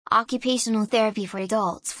Occupational therapy for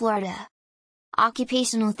adults, Florida.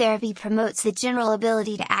 Occupational therapy promotes the general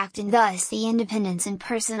ability to act and thus the independence and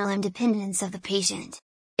personal independence of the patient.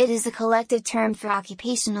 It is a collective term for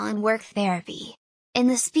occupational and work therapy. In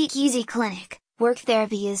the Speakeasy Clinic, work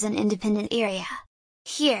therapy is an independent area.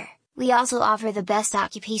 Here, we also offer the best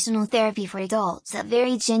occupational therapy for adults at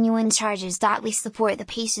very genuine charges. We support the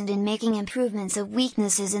patient in making improvements of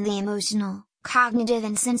weaknesses in the emotional, cognitive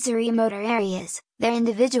and sensory motor areas, their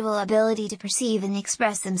individual ability to perceive and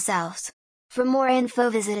express themselves. For more info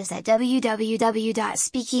visit us at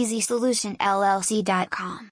www.speakeasysolutionllc.com.